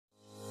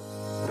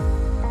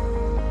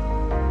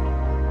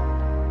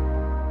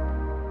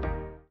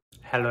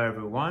Hello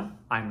everyone,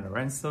 I'm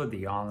Lorenzo,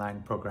 the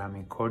online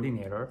programming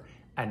coordinator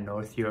at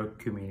North York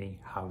Community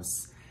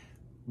House.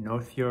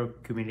 North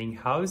York Community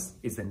House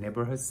is a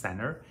neighborhood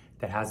center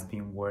that has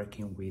been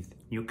working with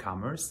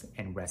newcomers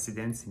and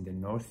residents in the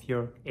North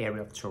York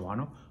area of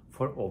Toronto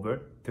for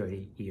over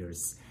 30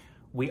 years.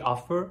 We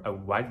offer a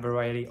wide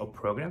variety of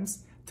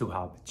programs to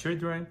help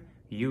children,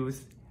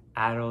 youth,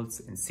 adults,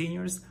 and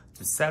seniors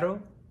to settle,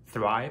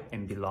 thrive,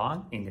 and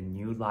belong in the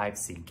new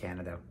lives in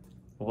Canada.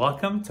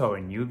 Welcome to our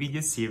new video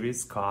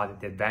series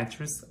called The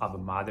Adventures of a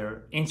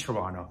Mother in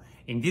Toronto.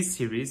 In this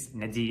series,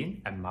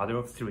 Nadine, a mother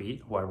of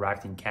three who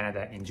arrived in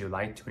Canada in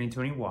July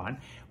 2021,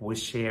 will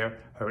share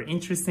her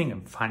interesting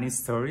and funny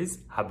stories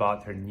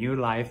about her new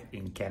life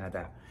in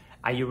Canada.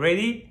 Are you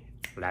ready?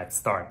 Let's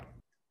start.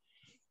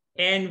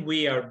 And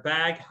we are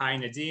back. Hi,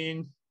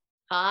 Nadine.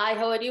 Hi,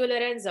 how are you,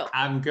 Lorenzo?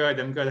 I'm good.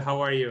 How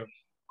are you?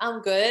 I'm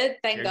good,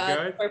 thank You're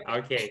God. good?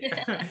 Okay.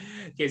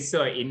 Okay,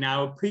 so in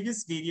our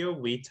previous video,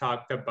 we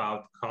talked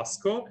about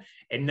Costco.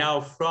 And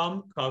now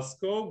from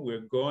Costco,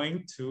 we're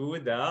going to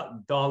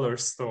the dollar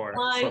store.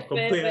 My So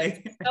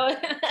completely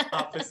favorite.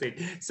 opposite.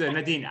 So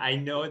Nadine, I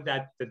know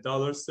that the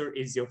dollar store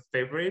is your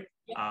favorite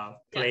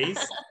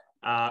place.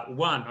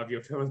 One of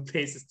your favorite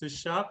places to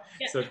shop.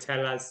 Yeah. So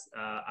tell us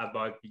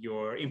about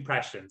your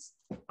impressions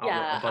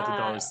about the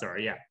dollar store.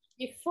 Yeah.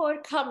 Before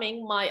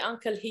coming, my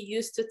uncle, he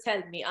used to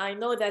tell me, I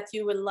know that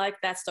you will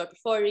like that store.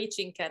 Before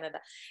reaching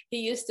Canada, he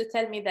used to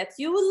tell me that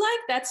you will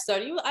like that store.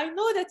 I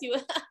know that you,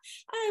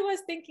 I was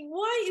thinking,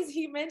 why is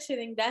he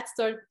mentioning that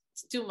store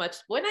too much?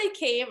 When I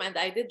came and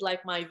I did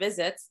like my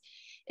visits,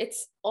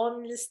 it's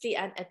honestly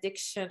an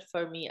addiction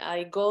for me.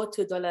 I go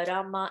to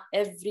Dollarama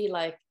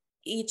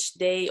each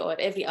day or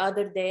every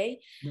other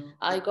day.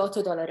 I go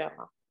to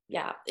Dollarama.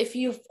 Yeah, if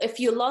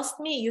you lost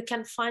me, you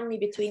can find me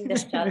between the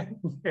shelves.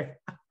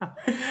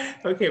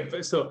 Okay,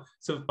 but so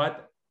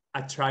what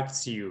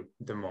attracts you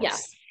the most? Yeah,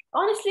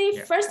 honestly,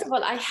 first of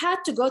all, I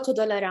had to go to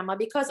Dollarama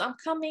because I'm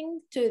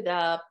coming to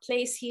the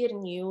place here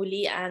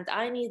newly and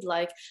I need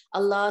like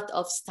a lot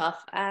of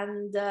stuff,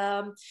 and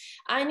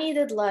I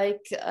needed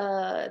like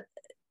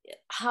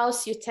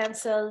house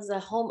utensils,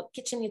 home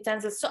kitchen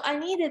utensils. So I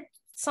needed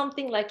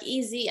something like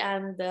easy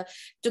and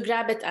to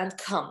grab it and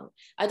come.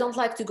 I don't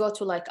like to go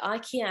to like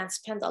IKEA and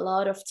spend a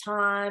lot of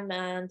time,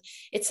 and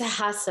it's a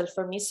hassle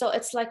for me. So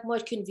it's like more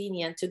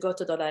convenient to go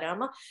to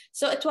Dollarama.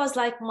 So it was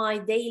like my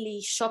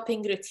daily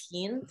shopping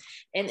routine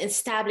in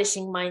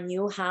establishing my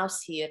new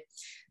house here.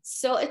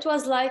 So it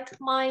was like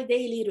my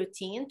daily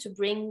routine to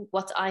bring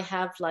what I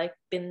have like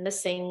been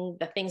missing,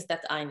 the things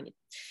that I need.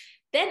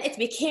 Then it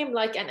became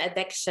like an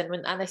addiction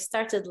and I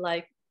started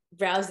like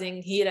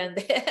browsing here and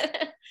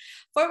there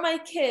for my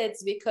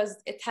kids, because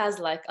it has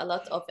like a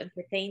lot of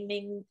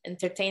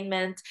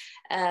entertainment,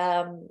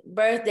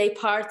 birthday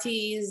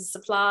parties,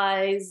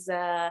 supplies,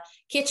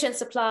 kitchen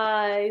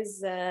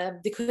supplies,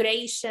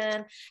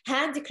 decoration,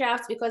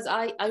 handicrafts, because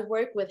I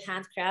work with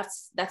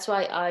handcrafts. That's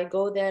why I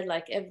go there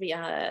like every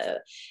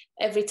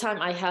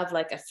time I have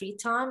like a free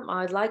time.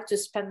 I like to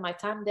spend my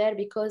time there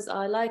because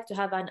I like to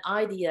have an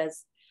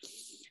ideas.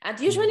 And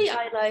usually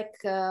I like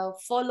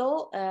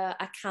follow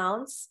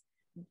accounts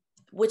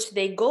which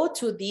they go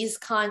to these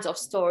kinds of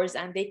stores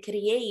and they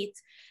create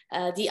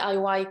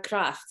DIY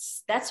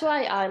crafts. That's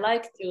why I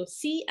like to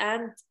see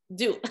and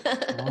do.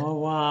 Oh,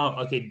 wow.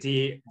 Okay,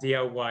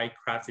 DIY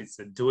craft is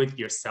a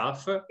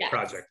do-it-yourself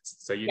project.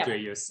 So you do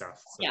it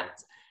yourself. So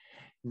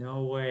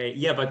no way.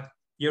 Yeah, but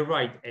you're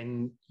right.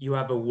 And you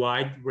have a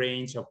wide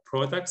range of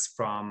products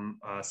from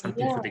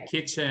something for the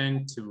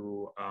kitchen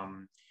to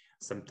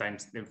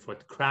sometimes for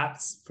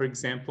crafts, for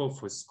example,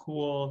 for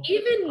school.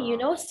 Even, you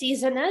know,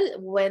 seasonal,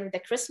 when the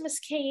Christmas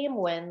came,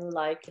 when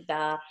like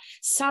the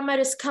summer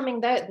is coming,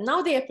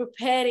 now they are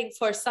preparing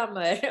for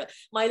summer.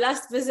 My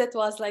last visit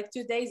was like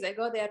 2 days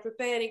ago. They are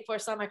preparing for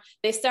summer.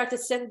 They started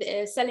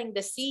selling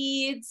the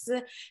seeds,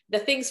 the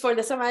things for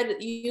the summer.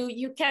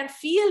 You can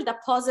feel the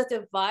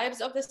positive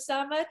vibes of the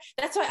summer.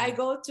 That's why I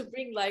go to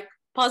bring like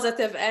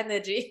positive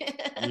energy.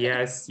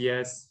 Yes,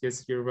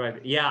 you're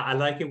right. Yeah, I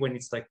like it when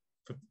it's like,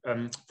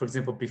 for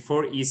example,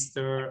 before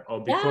Easter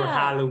or before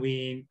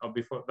Halloween or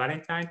before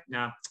Valentine.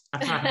 No,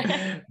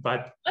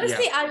 but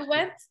honestly, I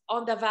went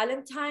on the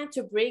Valentine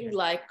to bring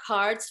like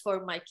cards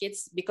for my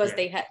kids because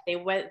they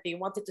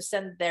wanted to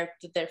send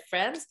to their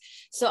friends.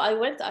 So I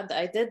went and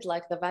I did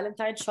like the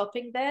Valentine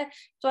shopping there.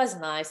 It was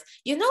nice.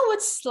 You know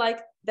what's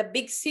like the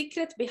big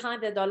secret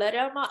behind the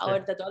Dollarama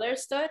or the dollar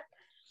store?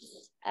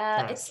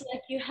 It's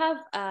like you have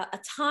a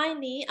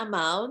tiny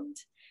amount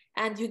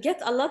and you get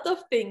a lot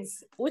of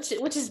things, which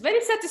is very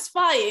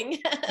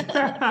satisfying.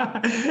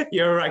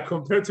 You're right,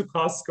 compared to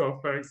Costco,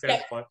 for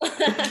example.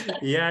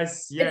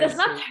 Yes. It does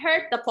not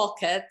hurt the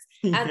pocket,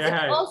 and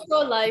it's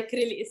also like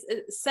really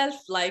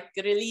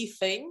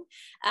self-relieving,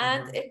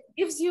 and it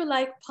gives you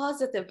like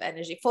positive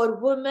energy. For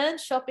women,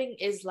 shopping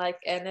is like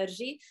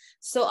energy.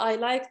 So I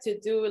like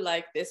to do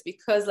like this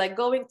because like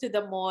going to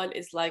the mall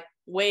is like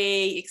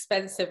way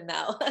expensive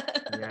now.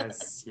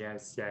 Yes,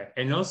 yes, yeah.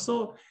 And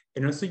also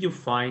you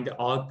find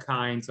all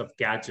kinds of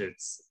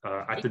gadgets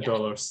at the Yeah,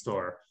 dollar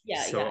store.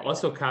 yeah, So yeah, yeah.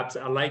 also cups,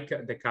 I like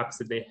the cups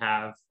that they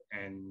have,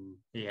 and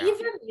yeah.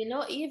 Even,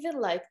 even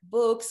like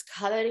books,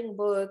 coloring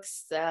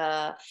books,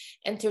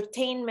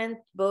 entertainment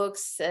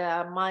books.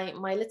 My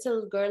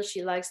little girl,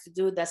 she likes to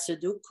do the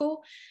Sudoku,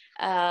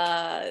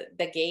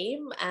 the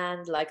game,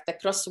 and like the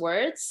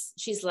crosswords.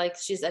 She's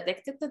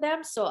addicted to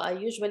them. So I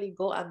usually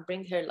go and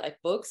bring her like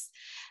books.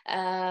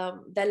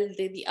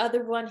 The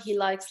other one, he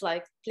likes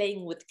like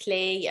playing with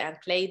clay and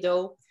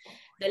Play-Doh.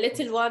 The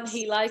little one,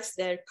 he likes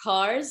their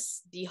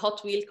cars, the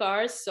Hot Wheel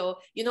cars. So,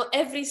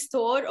 every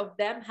store of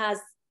them has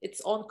its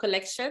own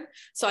collection.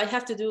 So I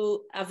have to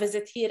do a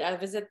visit here, a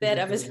visit there,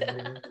 a visit.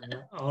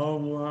 Oh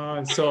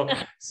wow. So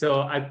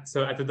at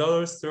the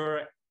dollar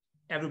store,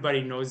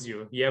 everybody knows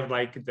you. You have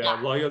like the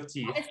Yeah,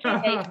 loyalty. honestly,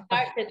 they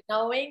started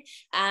knowing.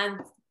 And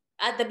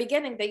at the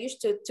beginning, they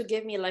used to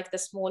give me like the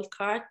small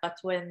cart, but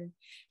when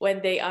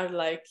they are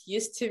like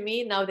used to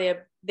me, now they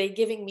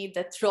giving me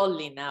the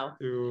trolley now.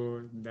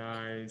 Oh,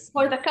 nice.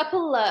 For the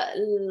couple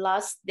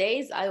last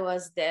days, I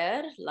was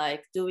there,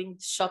 like doing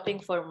shopping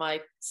for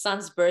my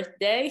son's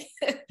birthday.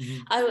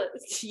 Mhm.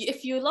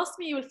 If you lost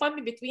me, you will find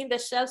me between the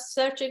shelves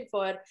searching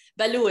for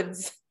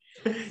balloons.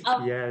 Yes,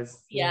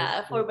 yes,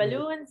 Yeah, for yes, yes.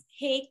 balloons,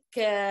 cake,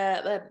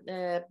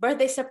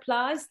 birthday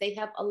supplies, they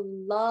have a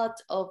lot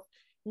of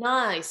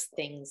nice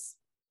things.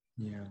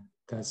 Yeah,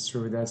 that's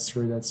true. That's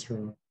true. That's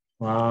true.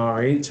 Wow,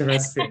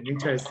 interesting,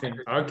 interesting.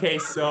 Okay,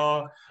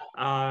 so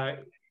uh,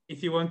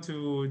 if you want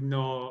to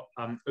know,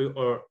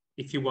 or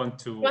if you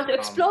want You to, want to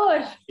explore?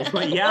 if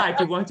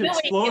you want to Doing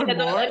in explore the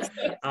more, dollar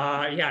store.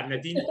 yeah,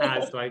 Nadine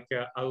has like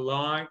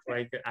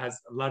has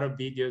a lot of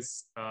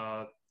videos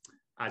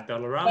at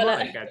Dollarama,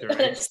 like at their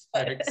Dollar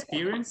store.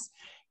 experience.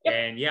 Yep.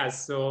 And yeah,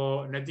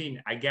 so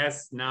Nadine, I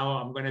guess now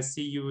I'm gonna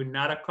see you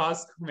not at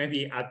Costco,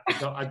 maybe at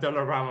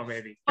Dollarama,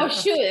 maybe. For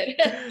sure.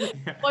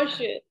 Yeah. For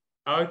sure.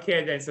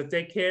 Okay, then. So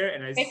take care,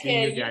 and I Take see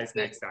care. you You guys too.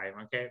 next time.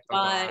 Okay, bye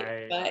Bye.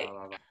 bye. Bye.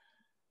 Bye bye.